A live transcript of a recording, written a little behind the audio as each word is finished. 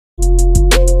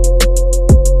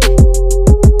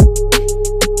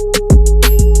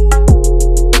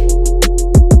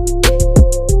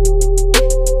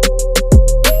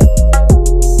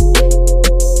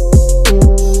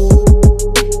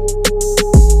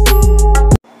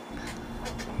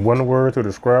One word to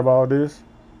describe all this: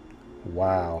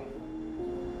 wow.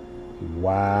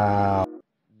 Wow.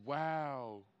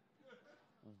 Wow.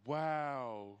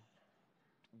 Wow.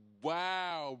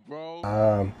 Wow,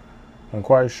 bro. I'm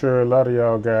quite sure a lot of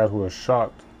y'all guys were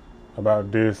shocked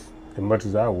about this as much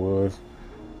as I was.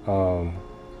 Um,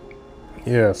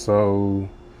 yeah, so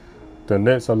the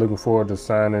Nets are looking forward to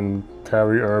signing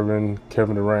Kyrie Irving,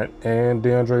 Kevin Durant, and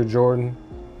DeAndre Jordan.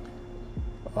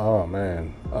 Oh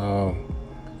man.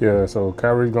 Yeah, so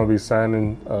Kyrie's gonna be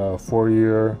signing a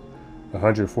 4-year,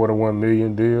 141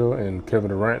 million deal, and Kevin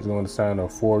Durant's going to sign a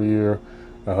 4-year,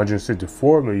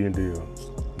 164 million deal.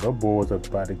 Those boys are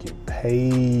about to get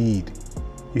paid.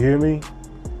 You hear me?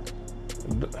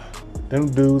 Them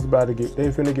dudes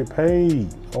they finna get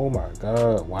paid. Oh my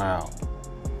God, wow.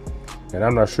 And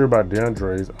I'm not sure about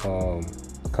DeAndre's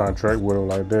contract with him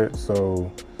like that.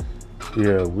 So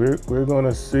yeah, we're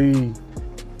gonna see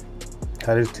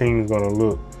how this team is gonna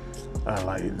look.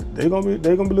 They're gonna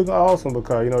be looking awesome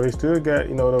because they still got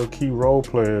those key role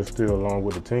players still along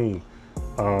with the team.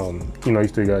 You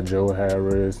still got Joe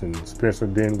Harris and Spencer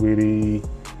Dinwiddie,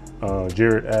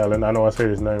 Jared Allen. I know I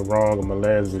said his name wrong in my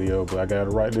last video, but I got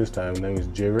it right this time. His name is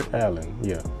Jared Allen.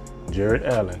 Yeah, Jared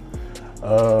Allen.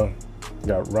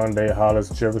 Got Rondé Hollis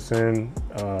Jefferson.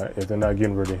 If they're not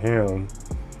getting rid of him,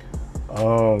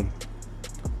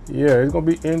 yeah, it's gonna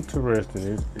be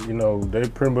interesting. They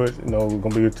pretty much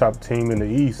gonna be the top team in the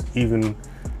East, even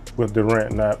with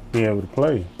Durant not being able to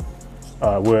play.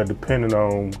 Well, depending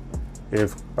on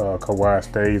if Kawhi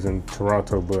stays in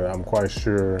Toronto, but I'm quite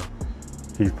sure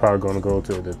he's probably gonna go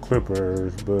to the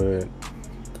Clippers. But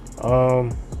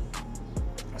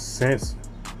since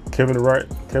Kevin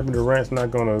Durant's not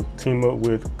gonna team up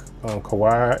with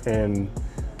Kawhi and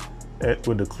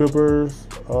with the Clippers,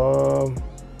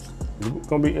 it's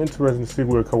gonna be interesting to see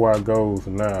where Kawhi goes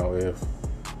now. If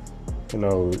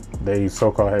they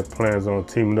so-called had plans on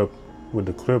teaming up with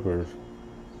the Clippers,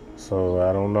 so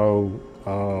I don't know.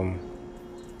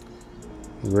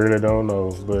 Really don't know.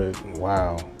 But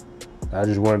wow, I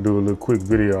just want to do a little quick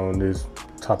video on this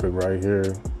topic right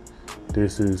here.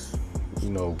 This is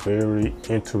very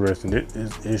interesting.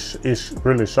 It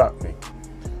really shocked me.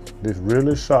 This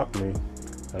really shocked me,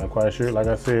 and I'm quite sure, like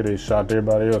I said, it shocked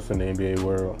everybody else in the NBA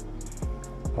world.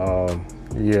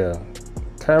 Yeah,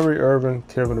 Kyrie Irving,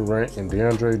 Kevin Durant, and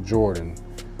DeAndre Jordan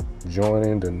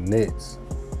joining the Nets.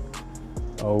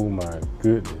 Oh my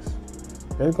goodness,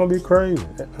 that's gonna be crazy.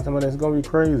 That's gonna be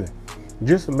crazy.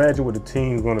 Just imagine what the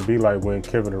team's gonna be like when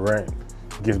Kevin Durant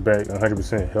gets back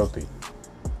 100% healthy.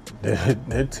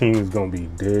 That team is gonna be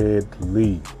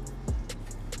deadly.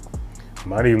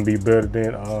 Might even be better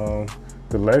than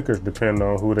the Lakers, depending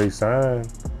on who they sign.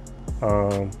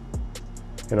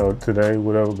 Today,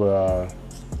 whatever, but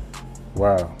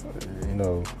wow,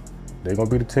 they're gonna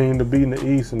be the team to beat in the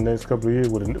East in the next couple of years,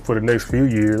 for the next few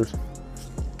years.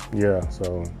 Yeah,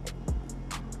 so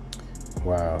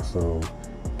wow, so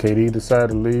KD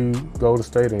decided to leave Golden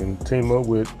State and team up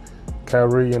with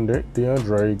Kyrie and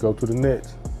DeAndre, go to the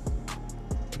Nets.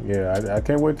 Yeah, I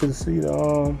can't wait to see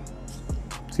the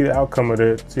outcome of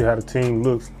that, see how the team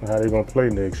looks, and how they're gonna play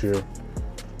next year.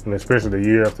 And especially the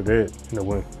year after that,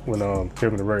 when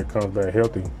Kevin Durant comes back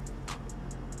healthy.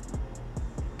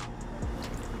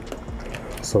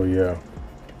 So yeah.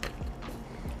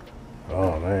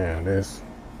 Oh man, that's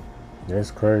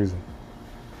crazy.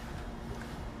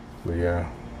 But yeah.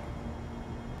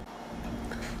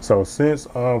 So since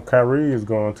Kyrie is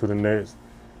going to the Nets,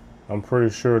 I'm pretty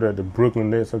sure that the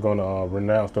Brooklyn Nets are gonna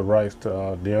renounce the rights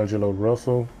to D'Angelo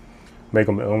Russell, make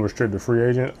him an unrestricted free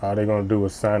agent. Are they gonna do a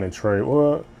sign and trade?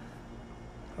 Well,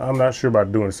 I'm not sure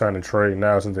about doing a sign and trade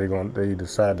now, since they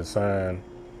decide to sign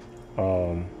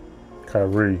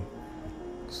Kyrie.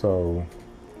 So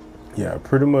yeah,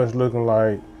 pretty much looking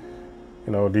like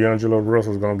D'Angelo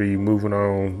Russell's gonna be moving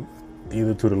on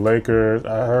either to the Lakers.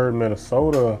 I heard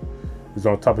Minnesota is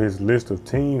on top of his list of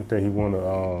teams that he want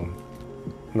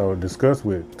to discuss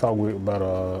with, talk with about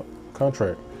a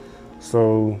contract.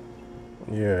 So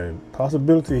yeah,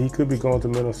 possibility he could be going to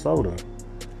Minnesota.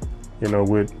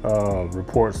 With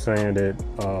reports saying that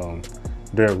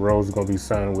Derrick Rose is going to be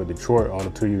signing with Detroit on a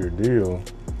 2-year deal.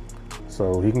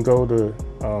 So he can go to,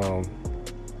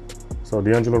 so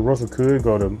D'Angelo Russell could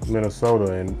go to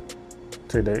Minnesota and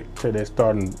take that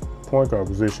starting point guard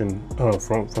position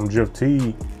from Jeff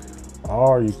Teague,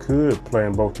 or you could play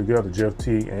them both together, Jeff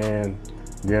Teague and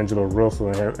D'Angelo Russell,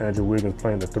 and have Andrew Wiggins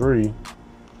playing the 3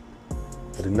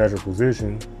 at the natural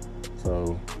position.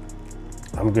 So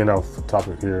I'm getting off the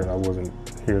topic here. I wasn't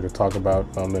here to talk about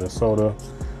Minnesota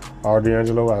or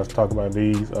D'Angelo. I was talking about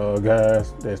these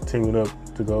guys that's teaming up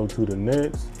to go to the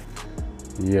Nets.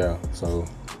 yeah, so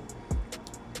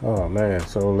oh man,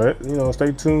 so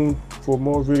stay tuned for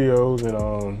more videos,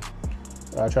 and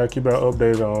I try to keep y'all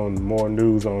updated on more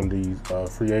news on these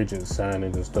free agent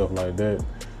signings and stuff like that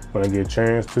when I get a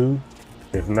chance to.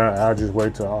 If not, I'll just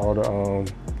wait till all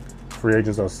the free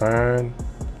agents are signed.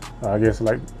 I guess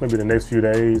like maybe the next few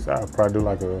days, I'll probably do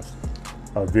like a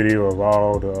video of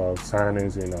all the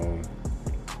signings,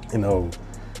 and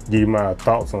give you my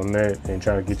thoughts on that and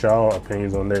try to get y'all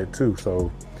opinions on that too.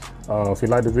 So if you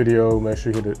like the video, make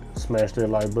sure you smash that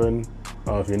like button.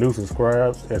 If you're new,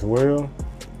 subscribe as well,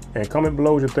 and comment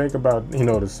below what you think about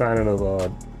the signing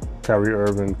of Kyrie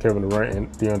Irving, Kevin Durant,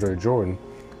 and DeAndre Jordan,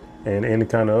 and any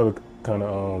kind of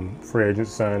other free agent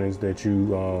signings that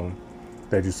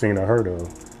you've seen or heard of.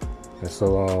 And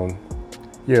so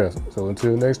yeah, so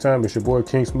until next time, it's your boy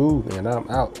King Smooth, and I'm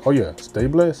out. Oh yeah, stay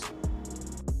blessed.